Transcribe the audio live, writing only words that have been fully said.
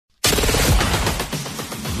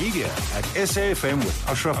Media at SAFM with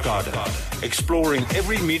Ashraf Garda. Exploring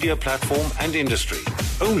every media platform and industry.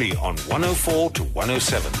 Only on 104 to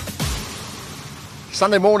 107.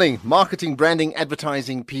 Sunday morning, marketing, branding,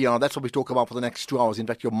 advertising, PR. That's what we talk about for the next 2 hours. In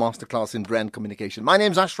fact, your masterclass in brand communication. My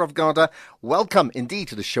name's Ashraf Garda. Welcome indeed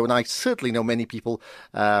to the show. And I certainly know many people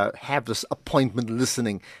have this appointment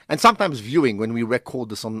listening and sometimes viewing when we record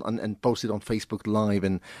this and post it on Facebook Live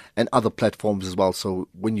and other platforms as well. So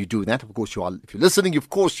when you do that, of course you are. If you're listening, of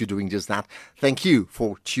course you're doing just that. Thank you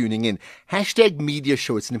for tuning in. Hashtag Media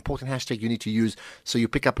Show. It's an important hashtag you need to use so you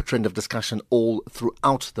pick up a trend of discussion all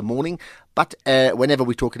throughout the morning. But whenever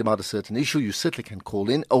we're talking about a certain issue, you certainly can call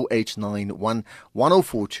in 0891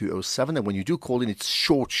 104 207. And when you do call in, it's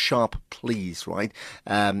short, sharp, please, right?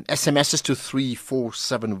 SMSs to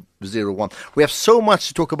 34701. We have so much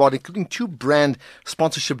to talk about, including 2 brand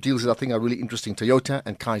sponsorship deals that I think are really interesting. Toyota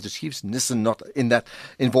and Kaiser Chiefs. Nissan not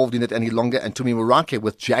involved in it any longer. And Tumi Morake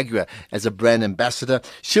with Jaguar as a brand ambassador.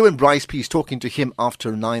 Sherwin Bryce Pease talking to him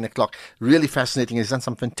after 9 o'clock. Really fascinating. He's done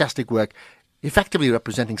some fantastic work, effectively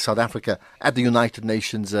representing South Africa at the United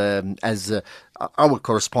Nations as our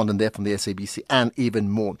correspondent there from the SABC and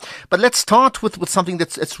even more. But let's start with something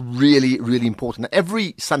that's really, really important.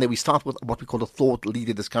 Every Sunday we start with what we call a thought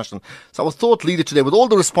leader discussion. So our thought leader today, with all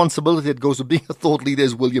the responsibility that goes with being a thought leader,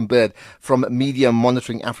 is William Bird from Media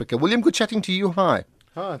Monitoring Africa. William, good chatting to you. Hi.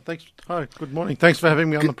 Hi, thanks. Hi, good morning. Thanks for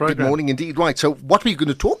having me on the program. Good morning indeed. Right, so what we're going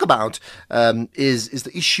to talk about is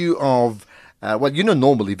the issue of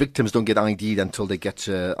normally victims don't get ID'd until they get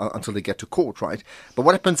to court, right? But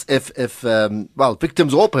what happens if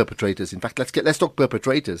victims or perpetrators? In fact, let's talk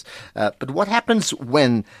perpetrators. But what happens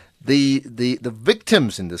when the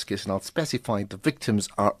victims in this case, and I'll specify the victims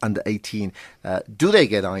are under 18? Do they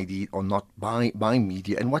get ID'd or not by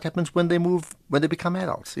media? And what happens when they become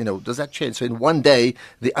adults? Does that change? So in one day,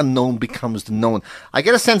 the unknown becomes the known. I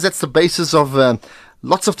get a sense that's the basis of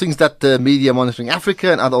lots of things that Media Monitoring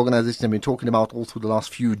Africa and other organizations have been talking about all through the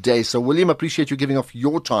last few days. So, William, appreciate you giving off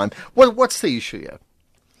your time. Well, what's the issue here?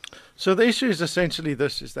 So the issue is essentially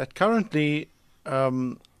this, is that currently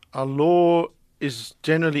our law is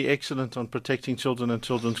generally excellent on protecting children and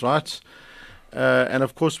children's rights. And,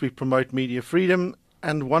 of course, we promote media freedom.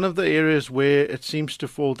 And one of the areas where it seems to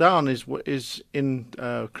fall down is in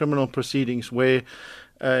criminal proceedings, where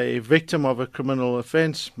a victim of a criminal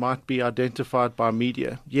offence might be identified by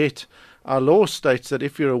media. Yet, our law states that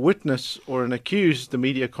if you're a witness or an accused, the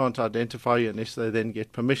media can't identify you unless they then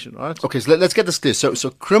get permission, right? Okay, so let's get this clear.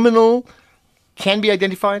 So criminal can be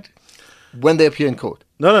identified when they appear in court?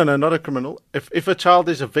 No, not a criminal. If a child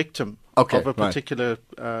is a victim of a particular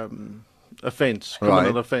offence,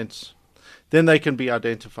 criminal offence, then they can be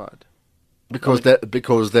identified. Because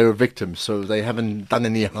they're a victim, so they haven't done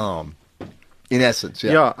any harm. In essence,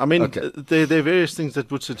 yeah. Yeah, I mean, there are various things that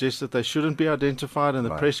would suggest that they shouldn't be identified, and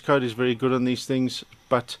the press code is very good on these things.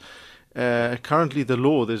 But currently the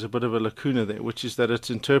law, there's a bit of a lacuna there, which is that it's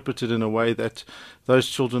interpreted in a way that those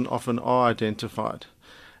children often are identified.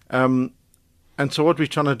 And so what we're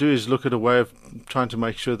trying to do is look at a way of trying to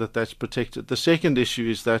make sure that that's protected. The second issue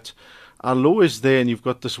is that our law is there, and you've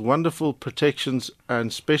got this wonderful protections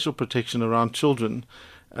and special protection around children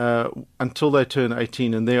until they turn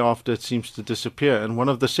 18, and thereafter it seems to disappear. And one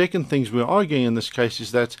of the second things we're arguing in this case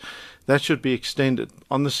is that should be extended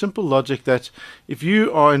on the simple logic that if you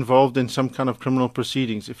are involved in some kind of criminal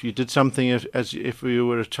proceedings, if you did something as if you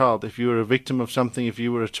were a child, if you were a victim of something, if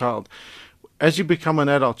you were a child, as you become an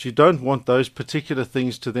adult, you don't want those particular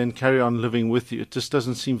things to then carry on living with you. It just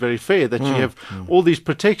doesn't seem very fair that you have all these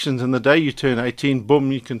protections, and the day you turn 18,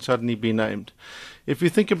 boom, you can suddenly be named. If you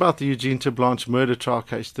think about the Eugene Terblanche murder trial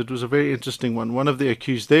case, that was a very interesting one. One of the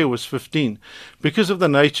accused there was 15. Because of the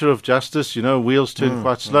nature of justice, wheels turn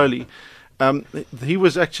quite slowly. He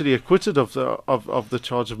was actually acquitted of the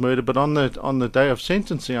charge of murder, but on the day of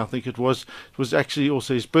sentencing, I think it was actually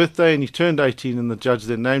also his birthday, and he turned 18, and the judge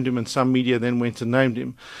then named him, and some media then went and named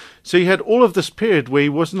him. So he had all of this period where he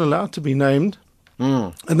wasn't allowed to be named.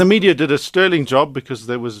 And the media did a sterling job because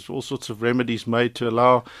there was all sorts of remedies made to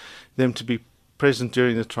allow them to be present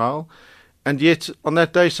during the trial. And yet, on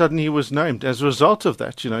that day, suddenly he was named. As a result of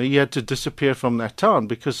that, he had to disappear from that town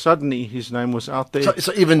because suddenly his name was out there.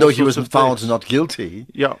 So even though he was found not guilty,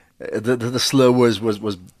 yeah, the slur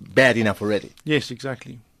was bad enough already. Yes,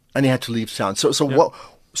 exactly. And he had to leave town. So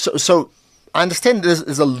I understand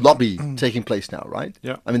there's a lobby taking place now, right?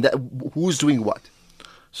 Yeah. I mean, who's doing what?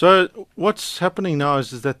 So what's happening now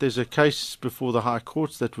is that there's a case before the High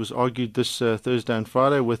Courts that was argued this Thursday and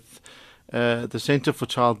Friday with the Centre for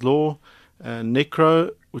Child Law,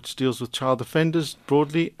 NECRO, which deals with child offenders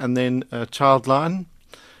broadly, and then Childline.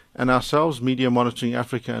 and ourselves, Media Monitoring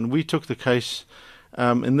Africa, and we took the case.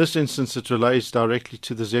 In this instance, it relates directly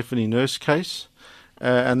to the Zephany Nurse case.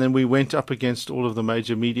 And then we went up against all of the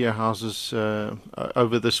major media houses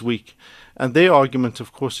over this week. And their argument,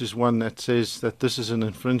 of course, is one that says that this is an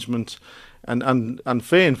infringement, an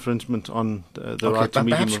unfair infringement on the right to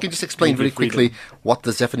media. Perhaps you can just explain very quickly what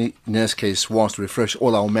the Zephany Nurse case was to refresh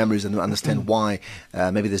all our memories and understand why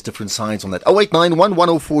maybe there's different sides on that. 0891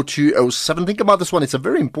 104 207. Think about this one. It's a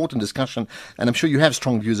very important discussion, and I'm sure you have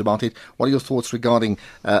strong views about it. What are your thoughts regarding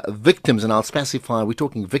victims? And I'll specify, we're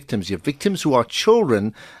talking victims here. Victims who are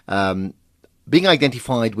children being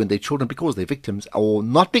identified when they're children because they're victims, or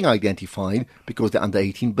not being identified because they're under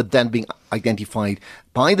 18, but then being identified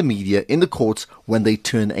by the media in the courts when they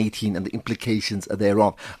turn 18 and the implications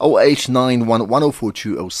thereof. 0891 104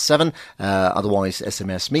 207. Otherwise,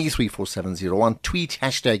 SMS me 34701. Tweet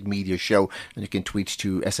 #media show, and you can tweet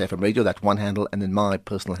to SAFM Radio, that one handle, and then my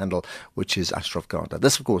personal handle, which is Ashraf Garda.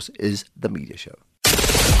 This, of course, is the Media Show.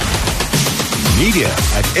 Media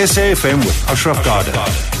at SAFM with Ashraf Garda.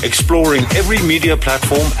 Exploring every media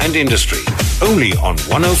platform and industry. Only on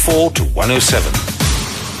 104 to 107.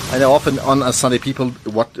 I know often on a Sunday people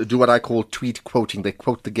do what I call tweet quoting. They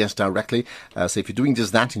quote the guest directly. So if you're doing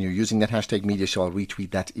just that and you're using that #media show, I'll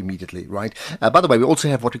retweet that immediately, right? By the way, we also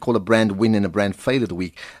have what we call a brand win and a brand fail of the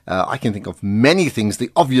week. I can think of many things.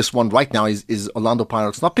 The obvious one right now is Orlando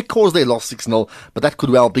Pirates, not because they lost 6-0, but that could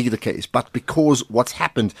well be the case, but because what's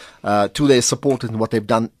happened to their supporters and what they've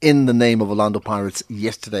done in the name of Orlando Pirates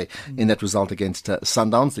yesterday in that result against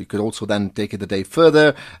Sundowns. You could also then take it a day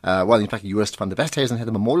further. In fact, US Van der Westhuizen had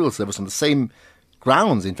a memorial service on the same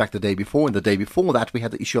grounds, in fact, the day before. And the day before that, we had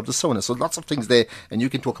the issue of the SONA. So lots of things there. And you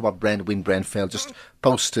can talk about brand win, brand fail. Just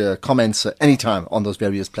post comments anytime on those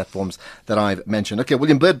various platforms that I've mentioned. Okay,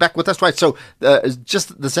 William Bird back with us, right? So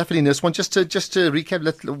just the Zephany Nurse one, just to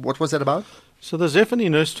recap, what was that about? So the Zephany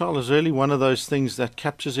Nurse trial is really one of those things that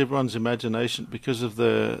captures everyone's imagination because of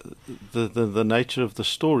the nature of the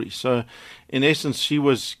story. So in essence, she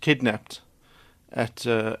was kidnapped at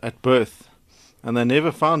birth, and they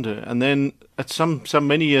never found her. And then at some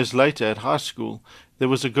many years later at high school, there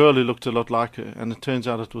was a girl who looked a lot like her, and it turns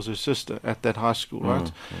out it was her sister at that high school, right?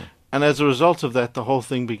 Mm-hmm. And as a result of that, the whole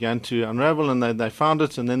thing began to unravel, and they found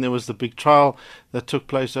it. And then there was the big trial that took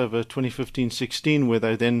place over 2015-16, where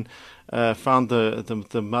they then found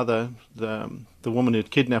the mother, the woman who had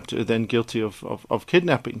kidnapped her, then guilty of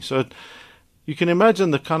kidnapping. So you can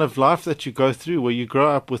imagine the kind of life that you go through, where you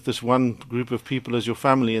grow up with this one group of people as your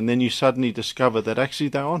family, and then you suddenly discover that actually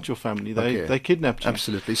they aren't your family. They kidnapped you.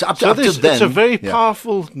 Absolutely. So it's a very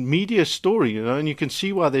powerful media story, and you can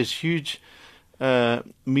see why there's huge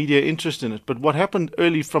media interest in it. But what happened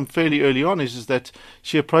fairly early on is that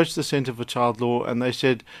she approached the Centre for Child Law, and they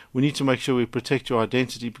said, we need to make sure we protect your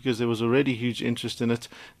identity, because there was already huge interest in it.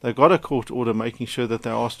 They got a court order making sure that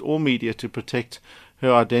they asked all media to protect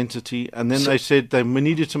her identity, and then they said they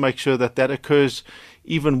needed to make sure that occurs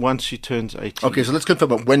even once she turns 18. Okay, so let's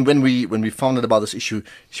confirm. When we found out about this issue,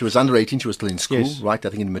 she was under 18. She was still in school, yes, right? I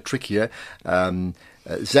think in matric year.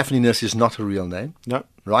 Zephany Nurse is not her real name. No.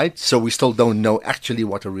 Right? So we still don't know actually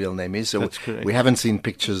what her real name is. So that's correct. We haven't seen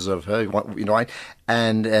pictures of her, right?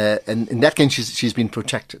 And in that case, she's been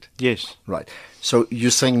protected. Yes. Right. So you're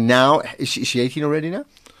saying now, is she 18 already now?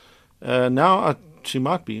 Now she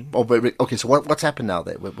might be. Oh, okay. So what's happened now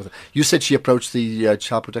there? You said she approached the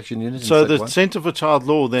Child Protection Unit. So the Centre for Child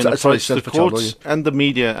Law then approached the courts and the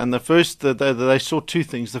media, and the first they saw two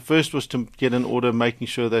things. The first was to get an order making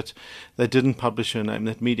sure that they didn't publish her name,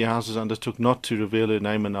 that media houses undertook not to reveal her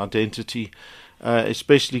name and identity,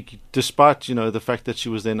 especially despite the fact that she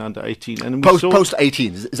was then under 18. And post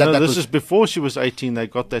 18. This is before she was 18. They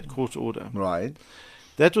got that court order. Right.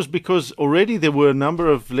 That was because already there were a number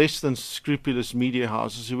of less than scrupulous media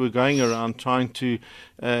houses who were going around trying to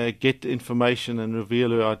get information and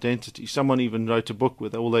reveal her identity. Someone even wrote a book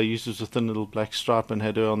with all they used was a thin little black stripe and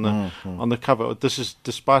had her on the cover. This is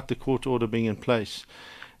despite the court order being in place.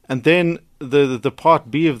 And then the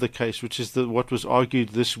part B of the case, which is what was argued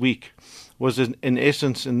this week, was in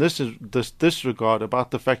essence in this regard about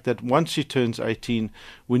the fact that once she turns 18,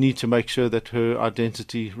 we need to make sure that her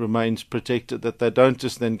identity remains protected, that they don't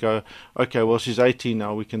just then go, okay, well, she's 18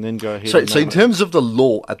 now, we can then go ahead. So in terms of the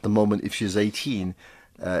law at the moment, if she's 18,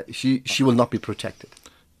 she will not be protected?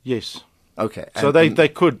 Yes. Okay. So they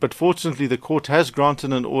could, but fortunately the court has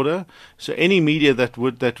granted an order, so any media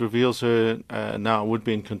that reveals her now would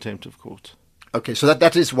be in contempt of court. Okay, so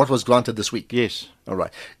that is what was granted this week? Yes. All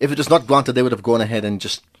right. If it was not granted, they would have gone ahead and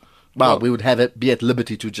just, we would have be at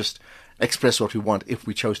liberty to just express what we want if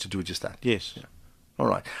we chose to do just that. Yes. Yeah. All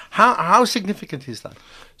right. How significant is that?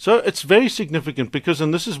 So it's very significant because,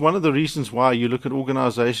 and this is one of the reasons why you look at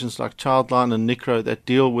organizations like Childline and NICRO that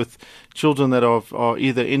deal with children that are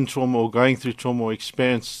either in trauma or going through trauma or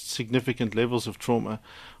experience significant levels of trauma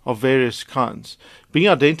of various kinds. Being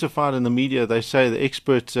identified in the media, they say the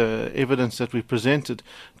expert evidence that we presented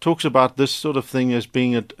talks about this sort of thing as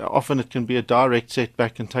being, often it can be a direct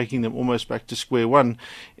setback and taking them almost back to square one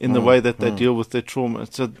in the way that they deal with their trauma.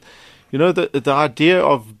 So, you know, the idea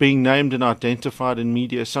of being named and identified in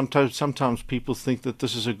media, sometimes people think that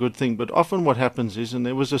this is a good thing, but often what happens is, and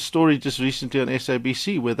there was a story just recently on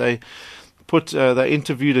SABC where they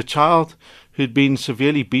interviewed a child who'd been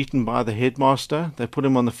severely beaten by the headmaster. They put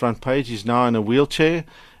him on the front page. He's now in a wheelchair,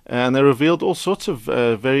 and they revealed all sorts of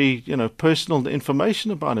very personal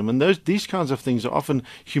information about him. And these kinds of things are often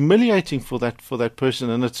humiliating for that person,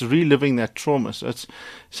 and it's reliving that trauma. So it's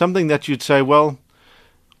something that you'd say, well,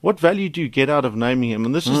 what value do you get out of naming him?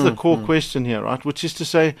 And this is the core question here, right? Which is to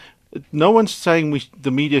say, no one's saying the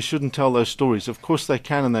media shouldn't tell those stories. Of course they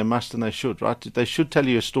can and they must and they should, right? They should tell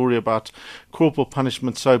you a story about corporal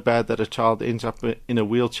punishment so bad that a child ends up in a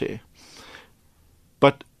wheelchair.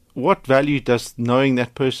 But what value does knowing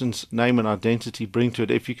that person's name and identity bring to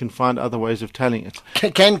it if you can find other ways of telling it?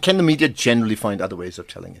 Can the media generally find other ways of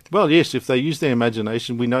telling it? Well, yes, if they use their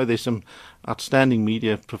imagination. We know there's some outstanding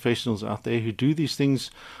media professionals out there who do these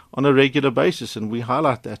things on a regular basis, and we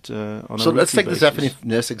highlight that on a weekly basis. So let's take the Zephany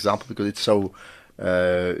nurse example because it's so...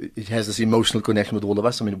 it has this emotional connection with all of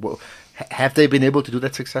us. I mean, have they been able to do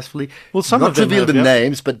that successfully? Well, some not of them reveal have, the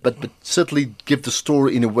names, but certainly give the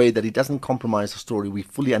story in a way that it doesn't compromise the story. We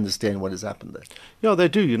fully understand what has happened there. Yeah, they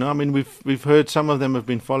do. I mean, we've heard some of them have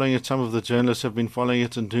been following it. Some of the journalists have been following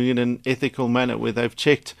it and doing it in an ethical manner, where they've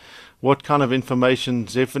checked what kind of information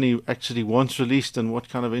Zephany actually wants released and what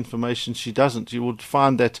kind of information she doesn't. You would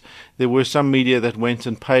find that there were some media that went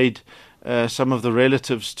and paid some of the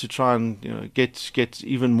relatives to try and get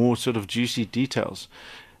even more sort of juicy details.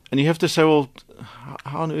 And you have to say, well,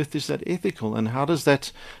 how on earth is that ethical, and how does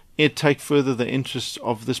that take further the interests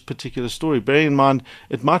of this particular story? Bearing in mind,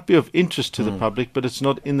 it might be of interest to the public, but it's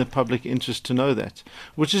not in the public interest to know that.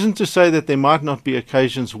 Which isn't to say that there might not be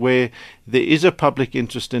occasions where there is a public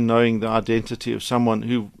interest in knowing the identity of someone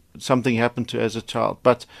who something happened to as a child.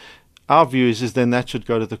 But our view is then that should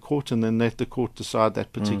go to the court, and then let the court decide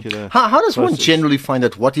that particular How does one process. generally find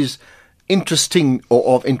out what is interesting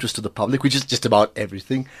or of interest to the public, which is just about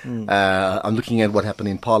everything? I'm looking at what happened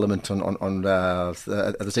in Parliament at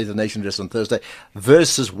the State of the Nation just on Thursday,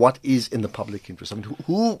 versus what is in the public interest. I mean,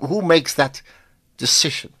 who makes that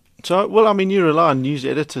decision? So, well, I mean, you rely on news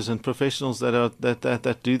editors and professionals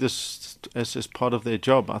that do this as part of their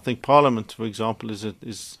job. I think Parliament, for example, is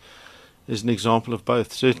an example of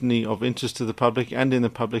both, certainly of interest to the public and in the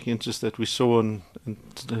public interest that we saw and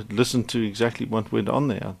listened to exactly what went on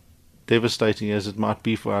there, devastating as it might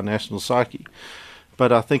be for our national psyche.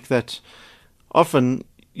 But I think that often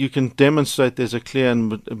you can demonstrate there's a clear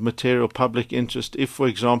and material public interest if, for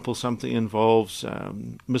example, something involves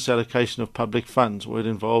misallocation of public funds, or it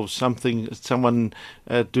involves someone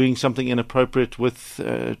doing something inappropriate with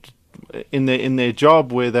in their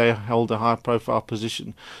job where they hold a high-profile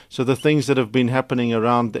position. So the things that have been happening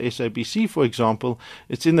around the SABC, for example,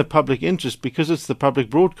 it's in the public interest because it's the public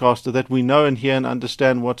broadcaster that we know and hear and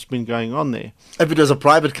understand what's been going on there. If it was a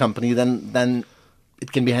private company, then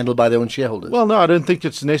it can be handled by their own shareholders. Well, no, I don't think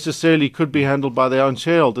it's necessarily could be handled by their own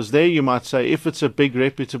shareholders. There you might say if it's a big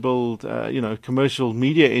reputable commercial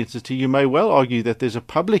media entity, you may well argue that there's a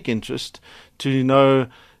public interest to know,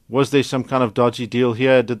 was there some kind of dodgy deal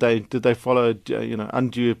here? Did they follow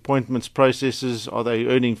undue appointments processes? Are they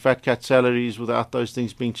earning fat cat salaries without those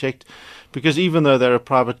things being checked? Because even though they're a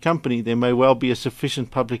private company, there may well be a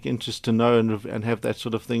sufficient public interest to know and have that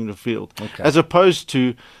sort of thing revealed. Okay. As opposed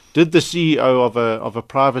to, did the CEO of a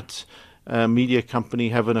private media company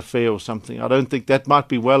have an affair or something? I don't think that might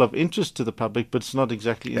be well of interest to the public, but it's not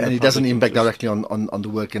exactly in the and it public doesn't impact interest. directly on the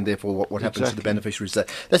work and therefore what happens to the Exactly. beneficiaries there.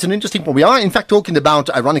 That's an interesting point. We are in fact talking about,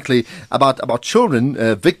 ironically, about children,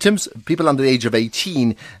 victims, people under the age of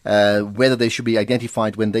 18, whether they should be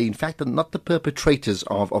identified when they in fact are not the perpetrators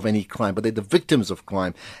of any crime, but they're the victims of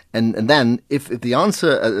crime. And then if the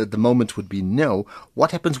answer at the moment would be no,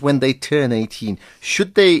 what happens when they turn 18?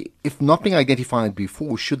 Should they if not being identified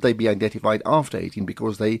before, should they be identified after 18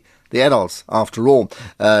 because they're adults after all?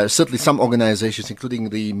 Certainly some organizations, including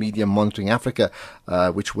the Media Monitoring Africa,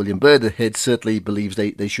 which William Bird, the head, certainly believes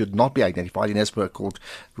they should not be identified. And as per a court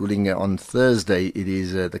ruling on Thursday, it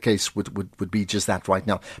is the case would be just that right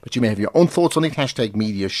now. But you may have your own thoughts on it. Hashtag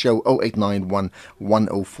Media Show 0891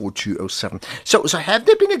 104207. So have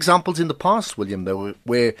there been examples in the past, William, though,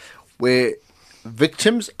 where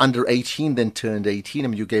victims under 18 then turned 18? I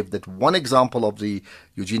mean, you gave that one example of the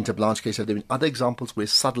Eugene Tablanche case. Have there been other examples where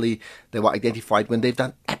suddenly they were identified when they've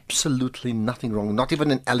done absolutely nothing wrong, not even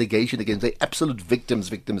an allegation against them, absolute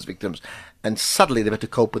victims, and suddenly they've had to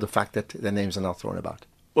cope with the fact that their names are now thrown about?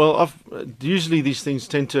 Well, usually these things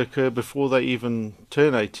tend to occur before they even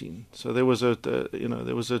turn 18. So there was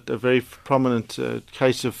a very prominent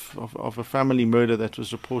case of a family murder that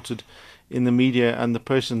was reported in the media, and the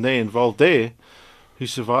person involved there, who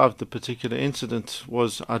survived the particular incident,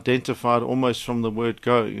 was identified almost from the word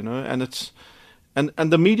go.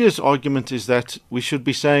 And the media's argument is that we should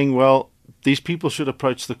be saying, well, these people should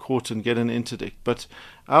approach the court and get an interdict. But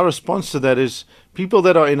our response to that is people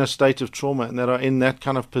that are in a state of trauma and that are in that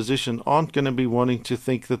kind of position aren't going to be wanting to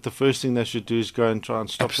think that the first thing they should do is go and try and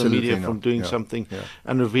stop Absolutely the media from doing something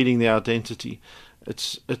and revealing their identity.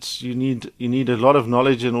 You need a lot of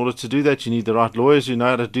knowledge in order to do that. You need the right lawyers who know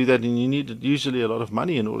how to do that, and you need usually a lot of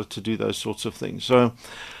money in order to do those sorts of things. So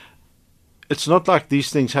it's not like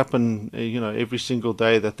these things happen, every single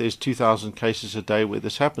day, that there's 2,000 cases a day where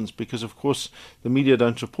this happens, because of course the media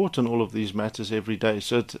don't report on all of these matters every day.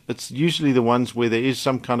 So it's usually the ones where there is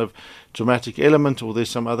some kind of dramatic element, or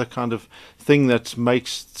there's some other kind of thing that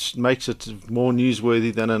makes it more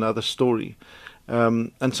newsworthy than another story.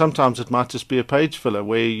 And sometimes it might just be a page filler,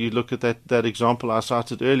 where you look at that example I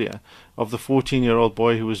cited earlier of the 14-year-old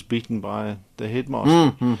boy who was beaten by the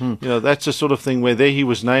headmaster. That's the sort of thing where there he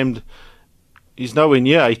was named. He's nowhere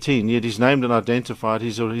near 18, yet he's named and identified.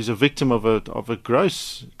 He's a victim of a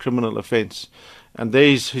gross criminal offence, and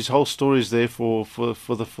his whole story is there for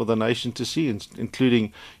the nation to see,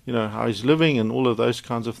 including how he's living and all of those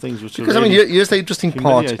kinds of things. Because here's the interesting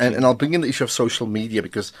part, and I'll bring in the issue of social media,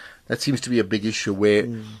 because that seems to be a big issue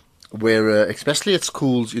where especially at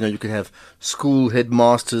schools, you can have school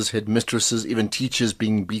headmasters, headmistresses, even teachers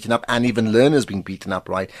being beaten up, and even learners being beaten up,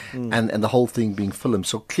 right? And the whole thing being filmed.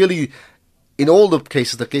 So clearly, in all the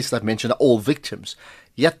cases I've mentioned are all victims.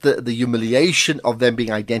 Yet the humiliation of them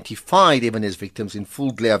being identified even as victims in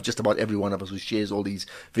full glare of just about every one of us who shares all these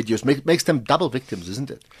videos makes them double victims,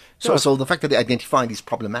 isn't it? So the fact that they're identified is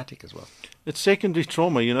problematic as well. It's secondary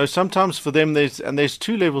trauma. Sometimes for them there's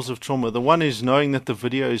two levels of trauma. The one is knowing that the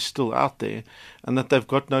video is still out there and that they've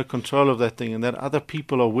got no control of that thing, and that other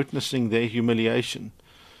people are witnessing their humiliation.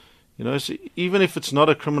 So even if it's not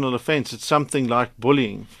a criminal offence, it's something like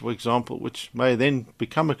bullying, for example, which may then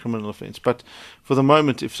become a criminal offence. But for the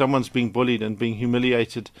moment, if someone's being bullied and being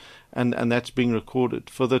humiliated, and that's being recorded,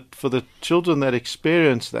 for the children that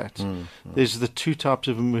experience that, there's the two types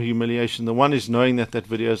of humiliation. The one is knowing that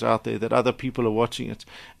video is out there, that other people are watching it,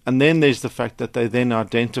 and then there's the fact that they then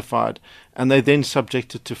identified, and they then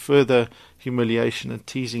subjected to further humiliation and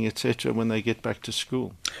teasing, etc., when they get back to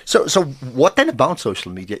school. So what then about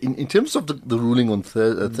social media? In terms of the ruling on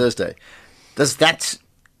Thursday, does that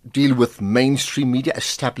deal with mainstream media,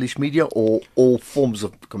 established media, or all forms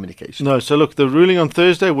of communication? No. So look, the ruling on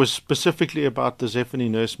Thursday was specifically about the Zephany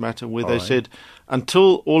Nurse matter, where they said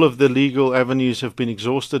until all of the legal avenues have been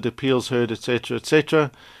exhausted, appeals heard, etc., etc.,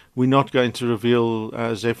 we're not going to reveal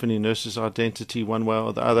Zephany Nurse's identity one way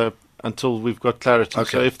or the other until we've got clarity. Okay.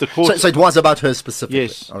 So if the court, so it was about her specifically.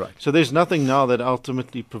 Yes. All right. So there's nothing now that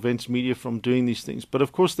ultimately prevents media from doing these things. But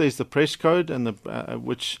of course, there's the press code, and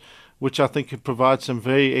which I think provides some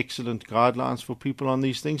very excellent guidelines for people on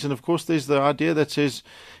these things. And of course, there's the idea that says,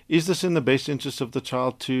 is this in the best interest of the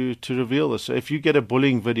child to reveal this? So if you get a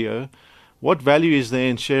bullying video, what value is there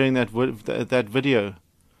in sharing that video?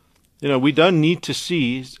 We don't need to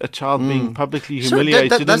see a child being publicly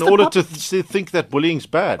humiliated in order to think that bullying's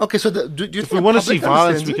bad. Okay, so do you if we want to see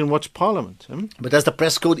violence, we can watch Parliament. But does the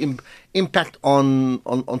press code impact on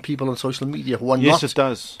people on social media who are not? Yes, it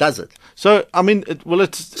does. Does it? So,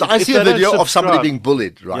 So I see a video of somebody being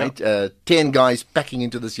bullied, right? Yeah. 10 guys packing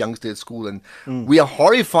into this youngster at school, and we are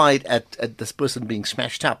horrified at this person being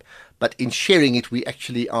smashed up. But in sharing it,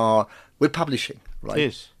 we're publishing, right?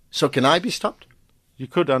 Yes. So can I be stopped? You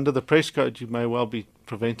could, under the press code, you may well be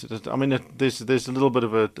prevented. I mean, there's a little bit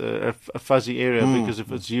of a fuzzy area because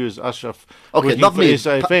if it's you as Ashraf, okay, not me,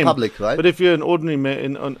 SAFM, public, right? But if you're an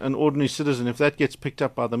ordinary citizen, if that gets picked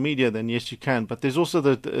up by the media, then yes, you can. But there's also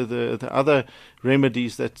the other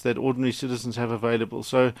remedies that ordinary citizens have available.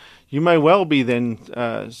 So you may well be then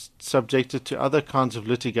subjected to other kinds of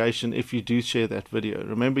litigation if you do share that video.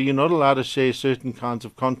 Remember, you're not allowed to share certain kinds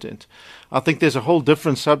of content. I think there's a whole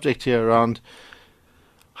different subject here around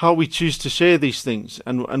how we choose to share these things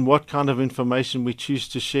and what kind of information we choose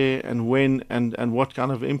to share and when and what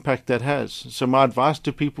kind of impact that has. So my advice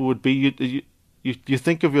to people would be you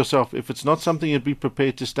think of yourself, if it's not something you'd be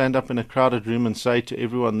prepared to stand up in a crowded room and say to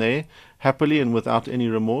everyone there happily and without any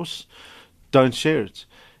remorse, don't share it.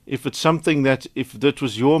 If it's something that, if that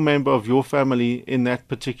was your member of your family in that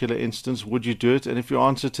particular instance, would you do it? And if your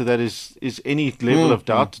answer to that is any level of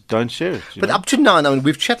doubt, don't share it. But up to now, I mean,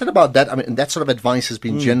 we've chatted about that. I mean, that sort of advice has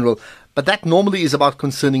been general, but that normally is about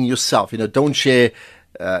concerning yourself. Don't share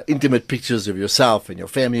intimate pictures of yourself and your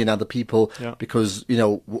family and other people because,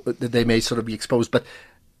 they may sort of be exposed. But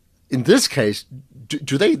in this case,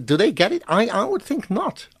 do they get it? I would think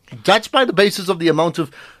not. Judged by the basis of the amount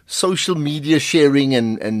of social media sharing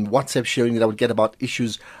and WhatsApp sharing that I would get about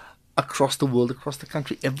issues across the world, across the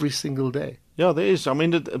country, every single day. Yeah, there is. I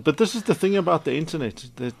mean, but this is the thing about the internet,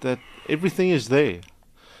 that everything is there.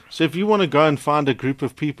 So if you want to go and find a group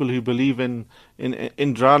of people who believe in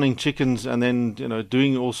drowning chickens and then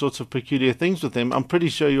doing all sorts of peculiar things with them, I'm pretty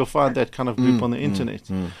sure you'll find that kind of group on the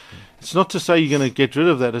internet. It's not to say you're going to get rid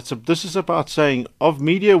of that. This is about saying of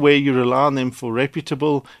media where you rely on them for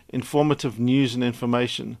reputable, informative news and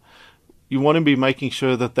information. You want to be making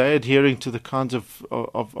sure that they're adhering to the kinds of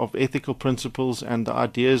ethical principles and the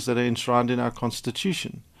ideas that are enshrined in our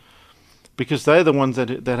Constitution. Because they're the ones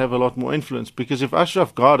that have a lot more influence. Because if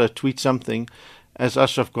Ashraf Garda tweets something, as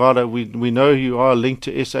Ashraf Garda, we know you are linked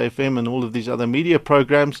to SAFM and all of these other media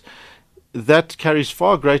programs, that carries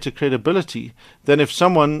far greater credibility than if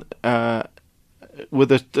someone with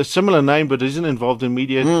a similar name but isn't involved in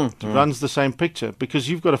media runs the same picture. Because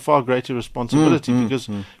you've got a far greater responsibility. Because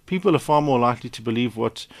people are far more likely to believe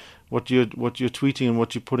what you're tweeting and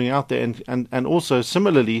what you're putting out there, and also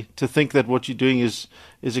similarly to think that what you're doing is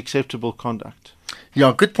acceptable conduct.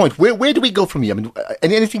 Yeah, good point. Where do we go from here? I mean,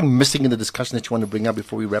 anything missing in the discussion that you want to bring up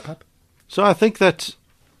before we wrap up? So I think that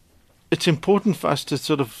it's important for us to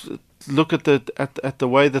sort of look at the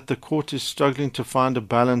way that the court is struggling to find a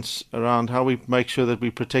balance around how we make sure that we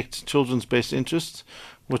protect children's best interests,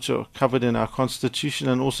 which are covered in our Constitution,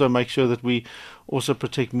 and also make sure that we also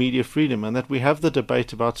protect media freedom, and that we have the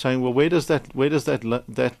debate about saying, well, where does that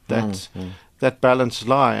balance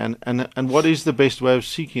lie, and what is the best way of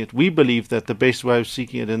seeking it? We believe that the best way of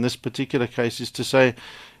seeking it in this particular case is to say,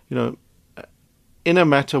 in a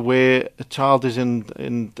matter where a child is in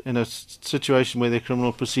a situation where there are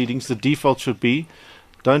criminal proceedings, the default should be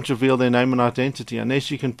don't reveal their name and identity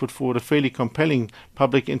unless you can put forward a fairly compelling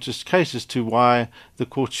public interest case as to why the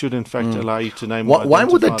court should in fact allow you to name. Why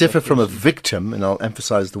would that differ from a victim, and I'll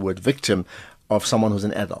emphasize the word victim, of someone who's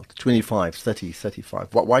an adult, 25, 30,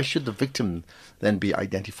 35? Why should the victim then be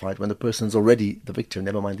identified when the person's already the victim,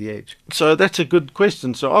 never mind the age? So that's a good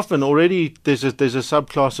question. So often already there's a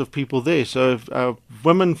subclass of people there. So if,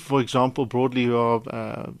 women, for example, broadly who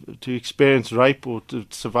are to experience rape or to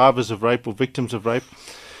survivors of rape or victims of rape,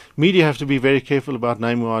 media have to be very careful about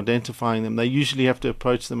naming or identifying them. They usually have to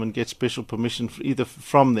approach them and get special permission either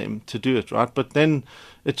from them to do it, right? But then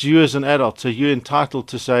it's you as an adult, so you're entitled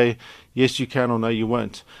to say, yes, you can, or no, you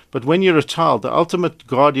won't. But when you're a child, the ultimate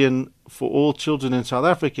guardian for all children in South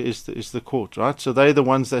Africa is the court, right? So they're the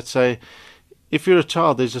ones that say, if you're a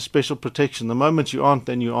child, there's a special protection. The moment you aren't,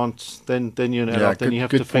 then you aren't. Then you're an adult. Then you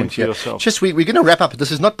have to fend for yourself. Just we're going to wrap up.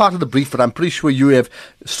 This is not part of the brief, but I'm pretty sure you have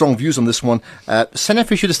strong views on this one. SANEF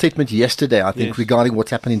issued a statement yesterday, I think, regarding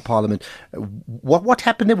what's happened in Parliament. What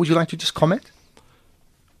happened there? Would you like to just comment?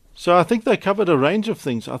 So I think they covered a range of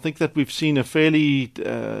things. I think that we've seen a fairly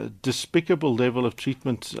despicable level of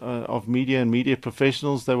treatment of media and media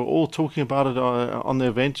professionals. They were all talking about it on the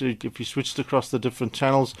event. If you switched across the different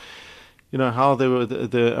channels, how they were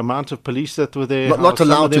the amount of police that were there, not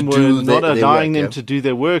allowed to do not allowing them to do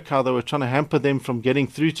their work, how they were trying to hamper them from getting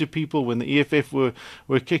through to people when the EFF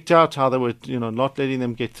were kicked out, how they were not letting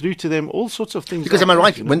them get through to them, all sorts of things. Because am I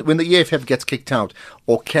right? When the EFF gets kicked out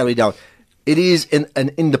or carried out, it is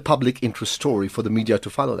in the public interest story for the media to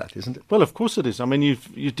follow that, isn't it? Well, of course it is. I mean,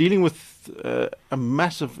 you're dealing with a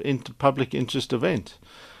massive public interest event.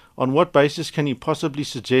 On what basis can you possibly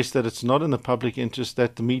suggest that it's not in the public interest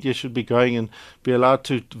that the media should be going and be allowed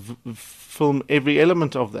to film every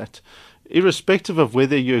element of that? irrespective of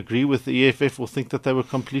whether you agree with the EFF or think that they were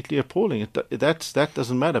completely appalling. That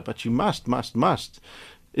doesn't matter, but you must.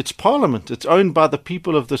 It's Parliament. It's owned by the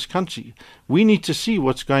people of this country. We need to see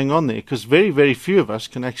what's going on there, because very, very few of us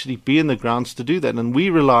can actually be in the grounds to do that. And we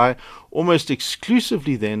rely almost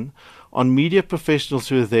exclusively then on media professionals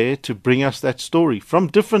who are there to bring us that story from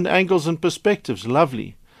different angles and perspectives.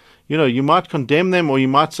 Lovely. You know, you might condemn them or you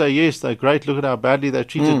might say, yes, they're great, look at how badly they're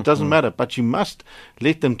treated. It doesn't matter, but you must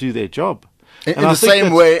let them do their job. In the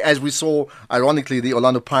same way as we saw, ironically, the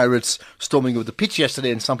Orlando Pirates storming over the pitch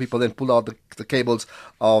yesterday, and some people then pulled out the cables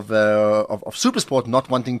of SuperSport, not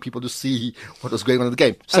wanting people to see what was going on in the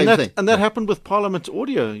game. Same thing. And that happened with Parliament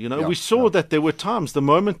audio. You know, we saw that there were times, the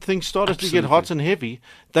moment things started to get hot and heavy,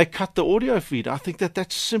 they cut the audio feed. I think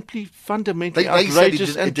that's simply fundamentally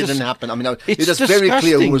outrageous. It didn't happen. I mean, it's just very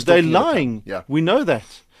clear who was They're talking lying. Yeah. We know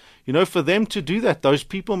that. You know, for them to do that, those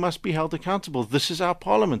people must be held accountable. This is our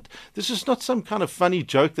Parliament. This is not some kind of funny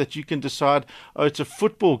joke that you can decide, oh, it's a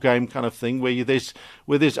football game kind of thing where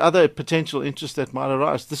there's other potential interests that might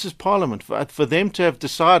arise. This is Parliament. For them to have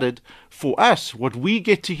decided for us what we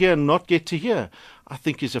get to hear and not get to hear, I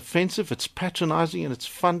think is offensive, it's patronizing, and it's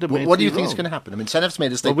fundamentally What do you think wrong. is going to happen? I mean, SANEF's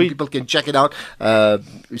made a statement. People can check it out,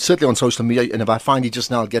 certainly on social media. And if I find it just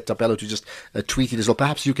now, I'll get Tapelo to just tweet it as well.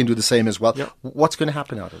 Perhaps you can do the same as well. Yep. What's going to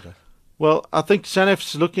happen out of that? Well, I think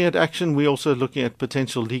SANEF's looking at action. We're also looking at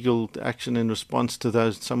potential legal action in response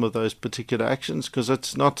to some of those particular actions, because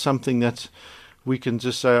it's not something that we can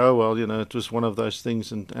just say, oh, well, you know, it was one of those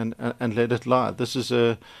things and let it lie. This is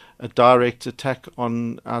a direct attack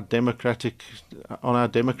on our democratic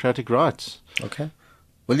rights. Okay.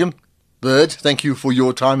 William Bird, thank you for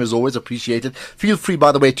your time, as always. Appreciated. Feel free,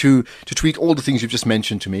 by the way, to tweet all the things you've just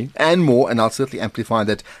mentioned to me and more, and I'll certainly amplify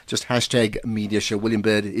that. Just hashtag Media Show. William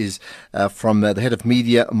Bird is from the head of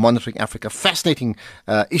Media Monitoring Africa. Fascinating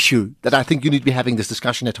issue that I think you need to be having this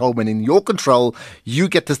discussion at home, and in your control, you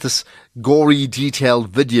get this gory, detailed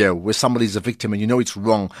video where somebody's a victim and you know it's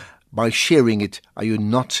wrong. By sharing it, are you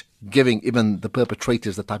not giving even the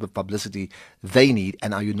perpetrators the type of publicity they need,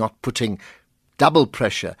 and are you not putting double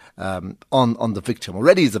pressure on the victim?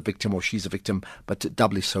 Already is a victim, or she's a victim, but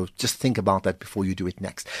doubly so. Just think about that before you do it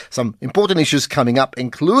next. Some important issues coming up,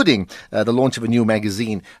 including the launch of a new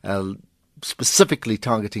magazine specifically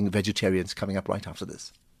targeting vegetarians, coming up right after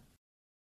this.